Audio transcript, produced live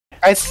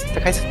Guys,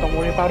 don't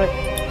worry about it.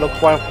 Look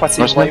what's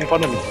right in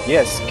front of me.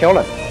 Yes, kill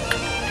him.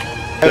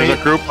 There's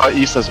a group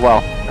east as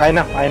well. I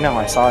know,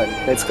 I saw it.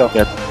 Let's go.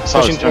 Yeah,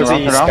 pushing towards the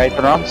east, guys.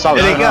 Turn around.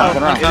 Solid. Here they go.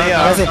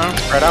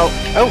 Spread out.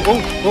 Oh.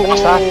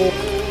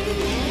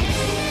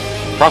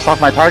 Cross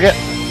off my target.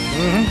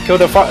 Kill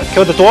the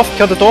dwarf.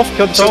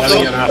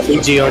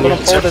 BG on you.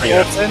 Pull the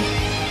dwarfs in.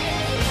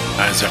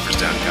 Zephyr's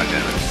down,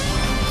 goddammit.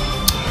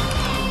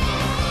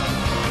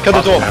 Kill the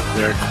dwarf.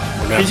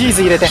 BG's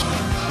入れて.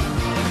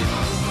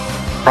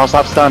 Cross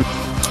off stun.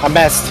 I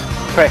missed.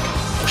 Quick.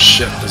 Oh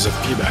shit, there's a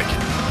feedback.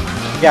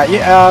 Yeah,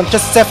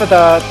 just Zephyr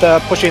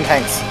the pushing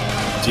tanks.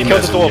 Kill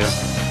the Demons in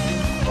dwarfs.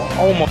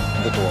 Almost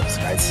the dwarfs,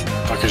 guys.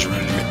 Fuckers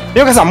running me.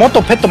 りょうかさん、もっ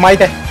とペット巻い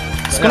て。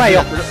少ない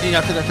よ。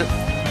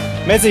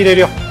メズ入れ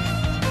るよ。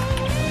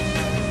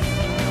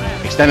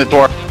Extend the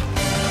door.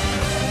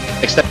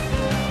 Extend.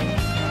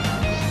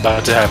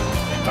 About to have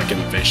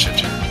fucking face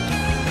shift.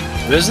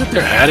 There's that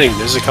they're adding.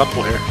 There's a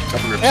couple here.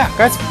 Couple rips. Yeah,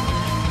 guys.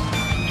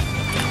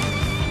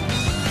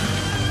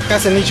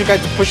 Guys, I need you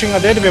guys to pushing a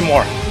little bit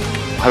more.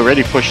 I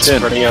already pushed in.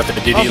 Spreading out the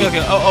DD.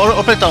 Okay.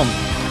 Open down.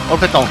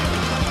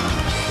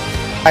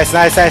 Nice.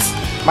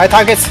 My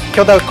targets.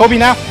 Kill the Kobe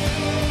now.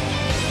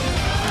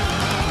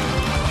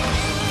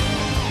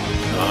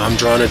 I'm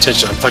drawing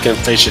attention. I'm fucking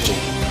face shifting.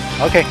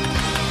 Okay.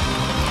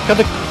 Kill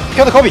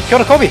the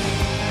Kobe.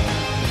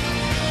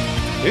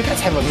 You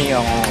guys have me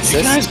on this.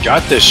 You guys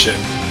got this shit.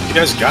 You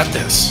guys got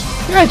this.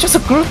 Yeah, just a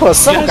group of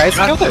some guys.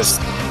 got Kill this.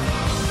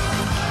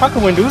 How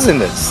come we're losing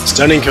this?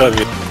 Stunning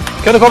Kobe.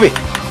 Kill the Kobe.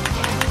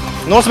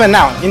 Northman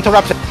now.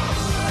 Interrupted.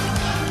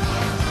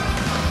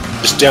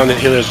 Just down the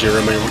healers, you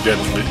remember we're good.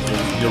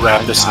 You'll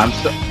wrap this up.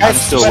 I'm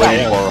still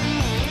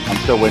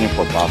waiting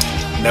for Bob.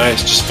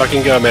 Nice. Just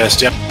fucking go, man.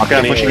 Step. Okay,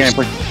 I'm pushing in.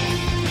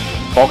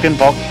 Vulcan.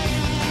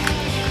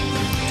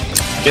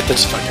 Get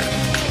this fucker.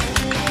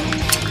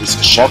 Piece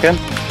of shit. Vulcan.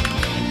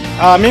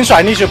 Minshu,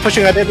 I need you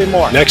pushing a little bit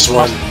more. Next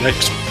one.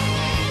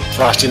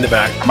 Frosty in the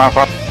back. Come on,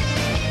 Frost.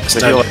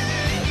 Stun.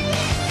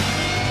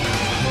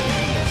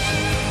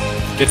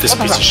 Get this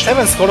piece of shit.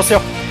 Sevens, 殺す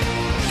よ.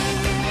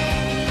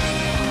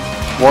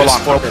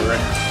 Warlock. Right.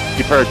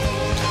 Keep her.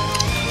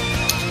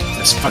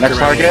 This fucker Next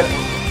right target. here.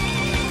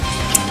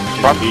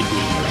 Frost.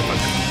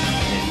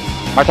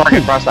 My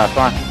target, Frost.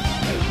 Come on.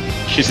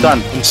 She's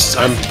stunned.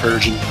 I'm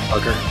purging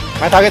fucker.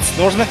 My targets,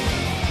 Northman.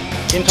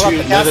 Interrupt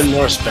the Another cast.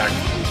 Norse back.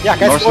 Yeah,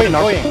 guys, Northman,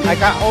 going. I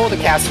got all the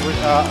casts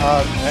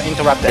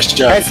interrupted. Nice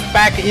job. Guys,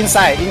 back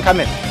inside,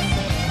 incoming.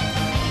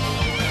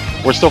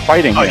 We're still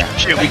fighting here.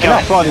 Shit, we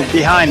got front and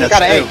behind us.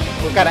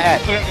 We gotta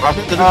add.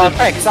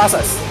 Craig,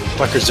 Sasas.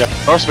 Fucker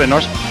Zephyr. Norseman.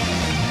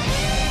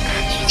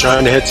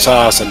 Trying to hit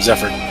Sauce. I'm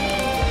Zephyr.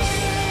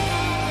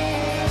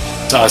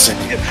 Saucing.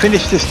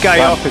 Finish this guy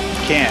off if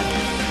you can.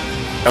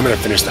 I'm gonna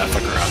finish that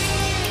fucker out.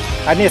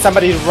 I need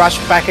somebody to rush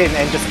back in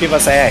and just give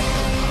us a A.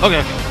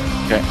 Okay.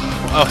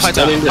 Fight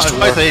the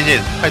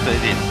agent.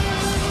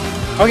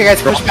 Okay,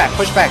 guys, push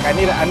back. I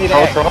need an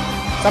egg.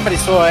 Somebody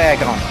throw an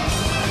egg on.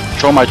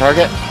 Throw my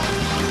target.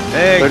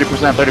 Egg.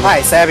 30%.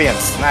 Nice,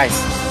 Avians. Nice.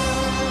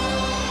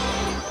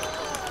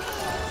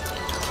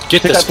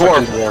 Get Take this that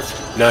fucking dwarf.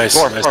 dwarf. Nice.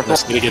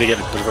 Dwarf. Get it.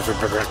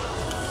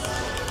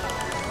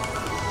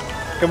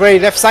 Get ready,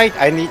 left side.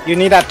 You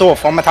need that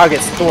dwarf on my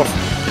targets. Dwarf.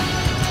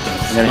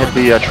 And then hit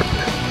the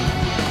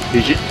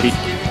BG.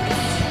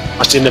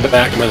 Watch in the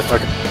back,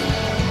 motherfucker.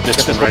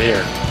 This one right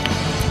here.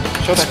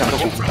 Show that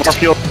More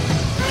field.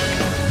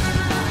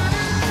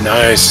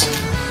 Nice.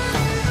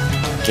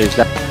 Cage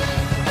down.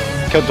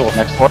 Kill dwarf.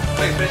 Next one.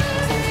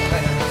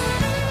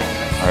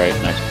 Alright,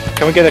 nice.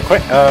 Can we get a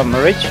quick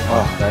Marich?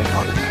 Oh,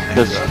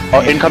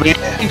 Incoming.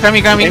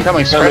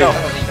 Incoming. Spread out.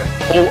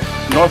 Pull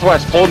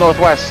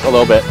northwest a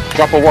little bit.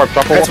 Drop a warp.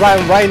 That's why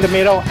I'm right in the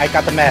middle. I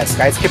got the mask,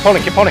 guys. Keep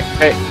pulling.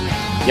 Hey.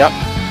 Yep.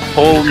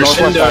 Pull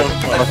northwest.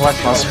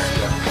 Northwest.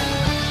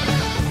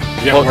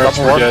 You got warps,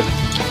 we're good.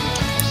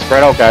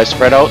 Spread out, guys.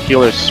 Spread out.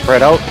 Healers,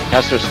 spread out.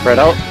 Casters, spread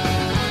out.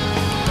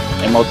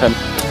 Ammo 10.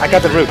 I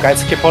got the root,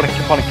 guys. Keep pulling.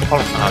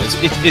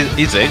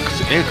 It's egg.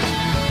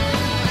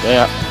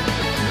 Yeah.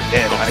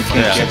 I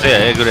can't get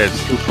there. Egg red.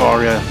 Too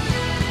far, yeah.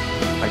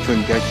 I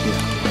couldn't get you.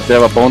 They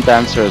have a bone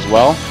dancer as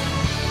well.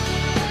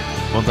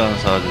 One down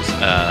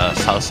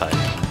south side.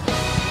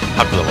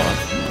 Half the one.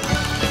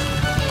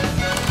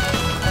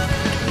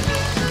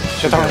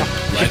 Shut down.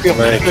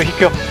 Keep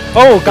kill.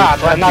 Oh god,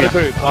 another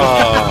group.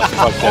 Oh,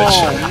 fuck that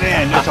shit. Oh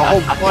man, there's a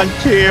whole bunch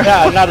here.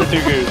 Yeah, another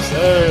two groups.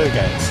 Oh,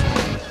 guys.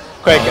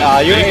 Quick,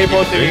 you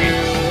able to...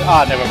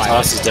 never mind.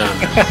 Toss is down.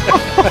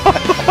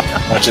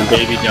 Watching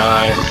baby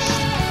die.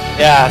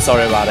 Yeah,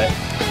 sorry about it.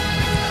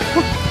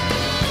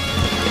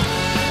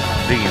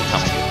 Bringing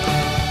something.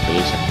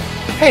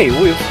 Hey,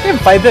 we can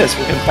fight this.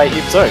 We can fight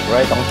Heap Zerg,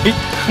 right? Don't we?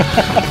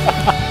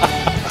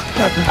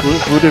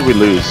 Who did we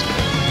lose?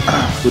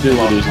 Who did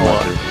we lose?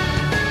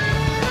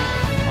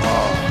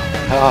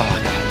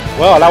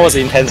 Well, that was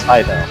an intense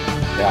fight though.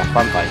 Yeah,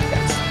 fun fight,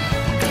 guys.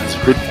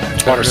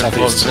 Water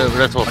southeast.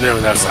 Let's walk. No,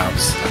 that's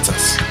us. That's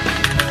us.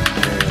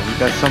 We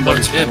got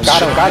somebody. Hips.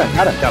 Got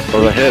him. For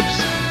the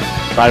hips.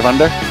 Dive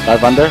under.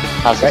 Dive under.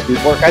 Pass the speed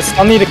port. Guys,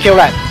 don't need to kill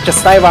that.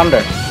 Just dive under.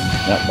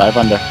 Yeah, dive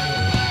under.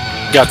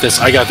 Got this.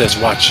 I got this.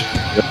 Watch.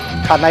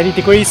 Cut 90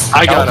 degrees.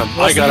 I got him.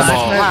 I got them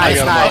all. I Nice,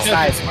 got nice, them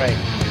all. nice, great.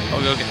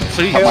 Okay.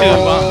 3, 2, 1.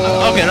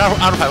 Oh. Okay, out of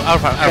 5. Out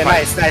of 5. Out Okay, of 5.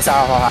 nice, nice.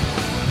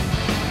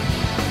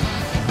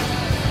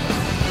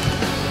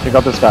 Pick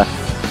up this guy.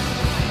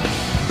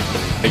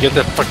 I get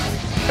that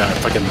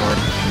fucking north.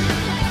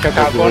 Kill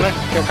car corner.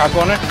 Kill car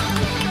corner.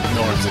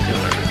 North's a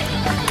killer.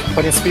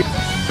 Put in speed.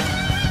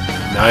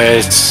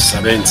 Nice.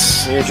 I mean,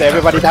 Is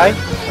everybody die?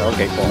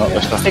 Okay, cool. No,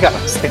 let's go. Stick up,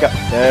 stick up.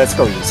 Let's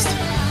go east.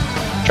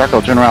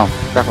 Draco, turn around.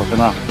 Draco, turn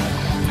around.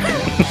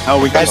 Oh,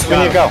 we got Guys, we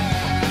need to go.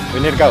 We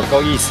need to go.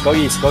 Go east, go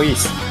east, go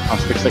east. On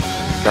stick.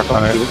 Draco.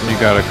 You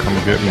gotta come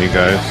get me,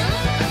 guys.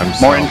 I'm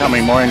More south.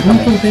 incoming, more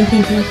incoming.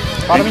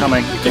 Follow me.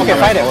 Incoming. Okay,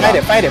 fight it, fight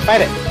it, fight it,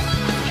 fight it.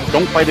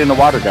 Don't fight in the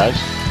water, guys.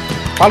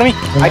 Follow me.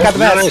 I got the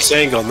best. nice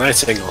angle.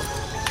 Nice angle.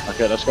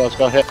 Okay, let's go,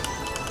 hit.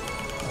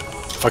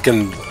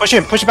 Fucking Push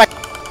him, push it back.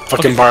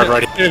 fucking barb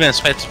right.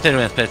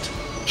 Pet.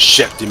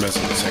 Shit, you messed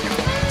with me a second.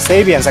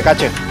 Sabians, I got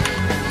you.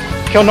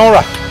 Kill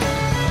Nora.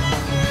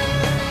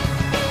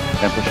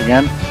 And push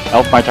again.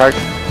 Elf my target.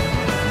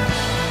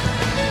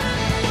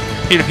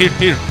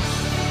 Here.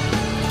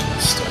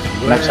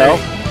 Next elf.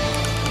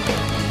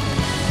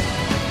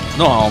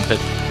 No, on pet.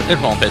 There's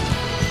one pet.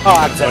 Oh,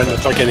 Find accept. the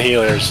fucking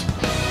healers.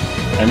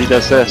 And he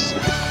does this.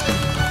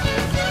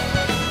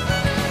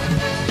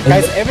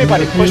 Guys,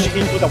 everybody push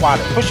into the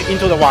water. Push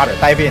into the water.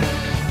 Dive in.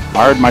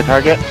 Hard my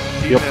target.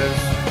 Yep.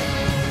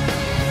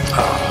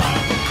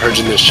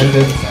 Purging this shit.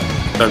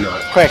 I'm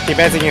not. Quick, keep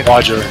advancing you.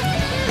 Roger.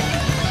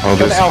 Oh,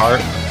 Kill this the elf.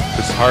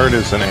 heart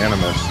is an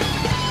animus.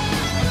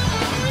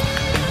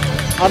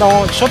 シ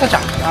ョタちゃ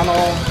ん、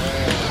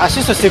ア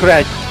シストしてく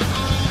れ。 This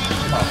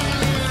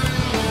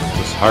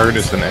heart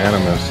is an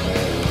animus.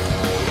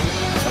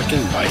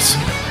 Fucking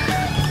bison.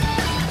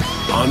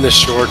 On the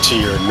shore to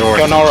your north.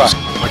 Kill Nora. Just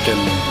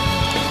fucking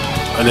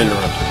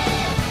uninterrupted.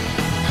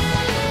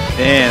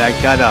 Man, I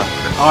got a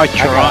I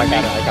archer got on me.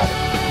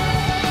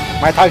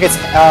 it. My target's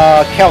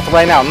Kelt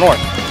right now, north.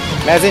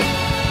 Mazin,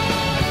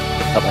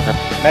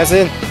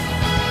 Mazin.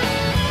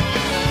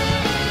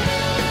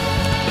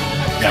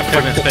 Yeah,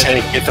 fuck the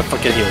tank. Get the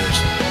fucking healers.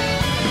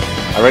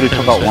 I already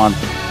took out one.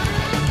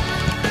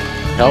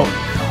 Help.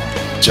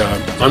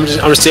 Job. I'm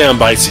gonna stay on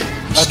Bitesy.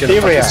 I'm just gonna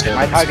Asteria, fucking stay on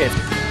my Bitesy. target.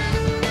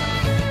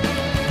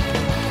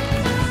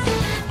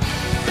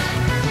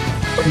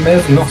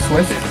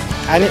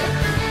 I need.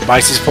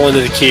 Bitey's pulling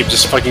to the keep.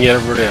 Just fucking get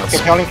everybody else.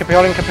 Keep healing, keep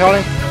healing, keep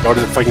healing. Go to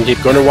the fucking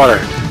keep. Go underwater.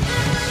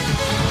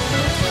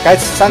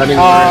 Guys, son, Running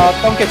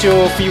don't get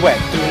your feet wet.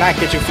 Do not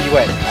get your feet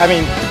wet. I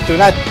mean, do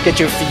not get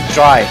your feet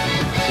dry.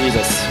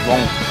 Jesus,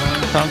 wrong.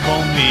 Tank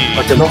on me.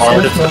 Fucking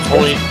hard at the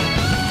point.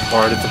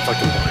 Hard at the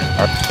fucking point.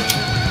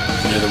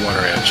 Near the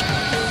water edge.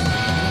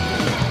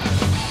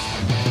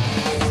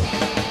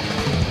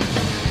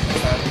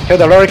 Kill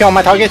the Lurica on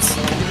my targets.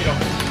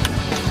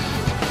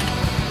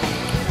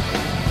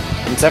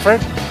 And Zephyr.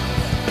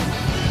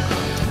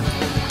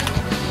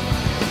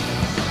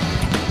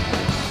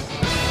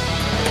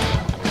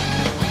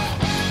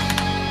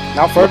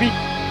 Now Furby.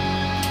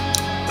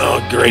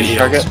 Oh, great heals.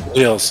 Target.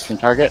 Heals. Can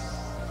target.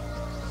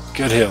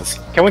 Good heals.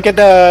 Can we get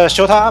the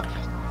Shota up?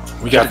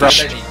 We got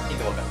this.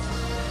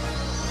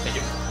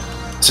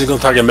 Single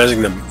target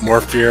measuring the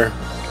Morphear.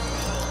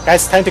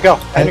 Guys, time to go.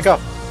 Time to go.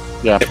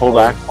 Yeah, pull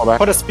back.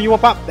 Put a speed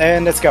whip up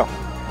and let's go.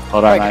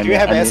 Hold on. Quick, do you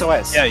have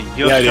SOS? Yeah,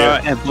 Yeah,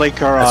 Yoshka and Blake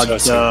are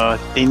That's what I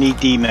they need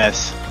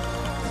DMS.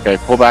 Okay,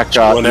 pull back.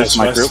 One East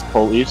my SOS. group.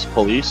 Pull east.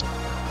 Pull east.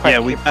 Yeah,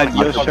 we got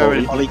Michael Yoshka Bobby.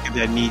 and Blake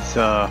that needs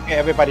Okay,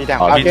 everybody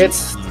down. Oh,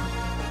 Targets.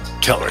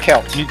 Killer.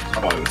 Kill.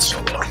 Oh, it's so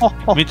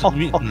low.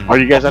 Are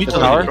you guys at the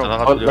tower?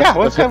 Yeah,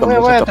 Let's hit them, we're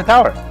let's hit at the them.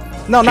 tower.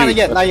 No, not Shoot,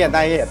 yet, let's-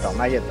 not yet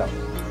though.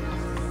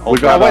 We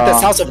We're at the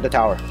got south of the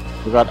tower.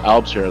 we got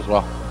Albs here as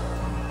well.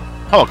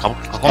 Oh, come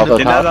on. the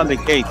They're not top. on the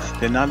gates.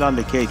 They're not on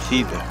the gates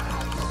either.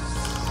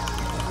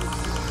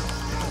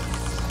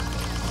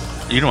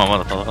 いるまま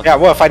だ戦って Yeah,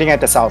 we're fighting at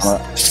the south.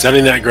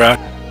 Studying that grouch.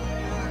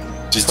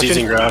 Just Pushing.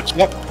 teasing grouch.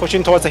 Yep,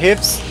 pushing towards the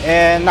hips,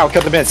 and now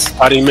kill the mids.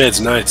 Fighting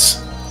mids. Nice.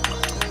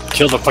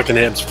 Kill the fucking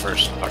hips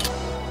first. Fuck.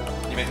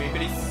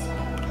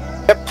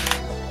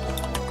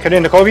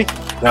 Killing the Kobe.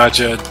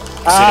 Gotcha.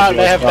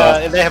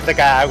 They have the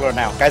guy aggro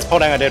now. Guys, pull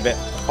him a little bit.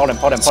 Pull him.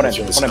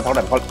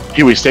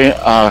 Kiwi, stay.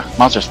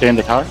 Monster, stay in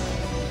the tower.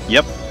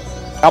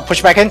 Now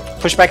push back in.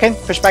 Push back in.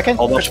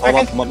 Hold up, hold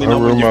up. Let me know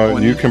when you're Aruma,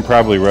 going you in. can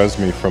probably res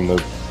me from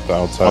the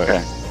outside.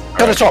 Okay.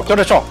 Kill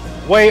the troll.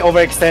 Way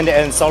overextended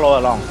and solo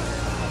along.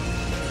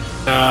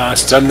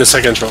 Stun the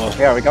second troll.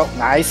 There we go.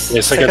 Nice.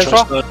 Yeah, second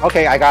troll.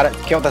 Okay, I got it.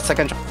 Kill the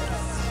second troll.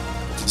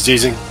 He's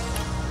teasing.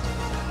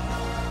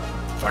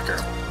 Fucker.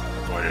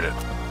 Avoided it.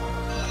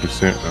 You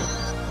see-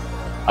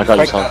 I got Quick,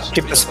 his house.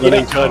 keep the speed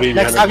Splitting up. Kobe.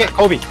 Next behind target,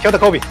 Kobe. Kill the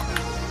Kobe.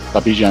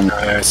 Got BGM.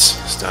 Nice.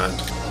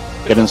 Stunned.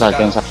 Get inside.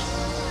 Get inside.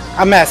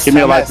 I'm mess. Give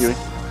me a I'm light, mess. Kiwi.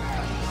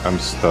 I'm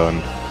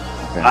stunned.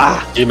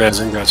 Ah,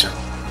 Imagine. Gotcha.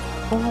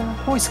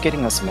 who is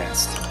getting us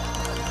messed?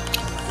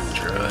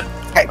 Druid.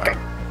 Okay.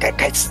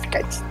 Guys,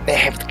 they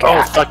have to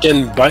Oh,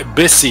 fucking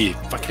Bissy.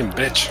 Fucking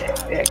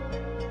bitch.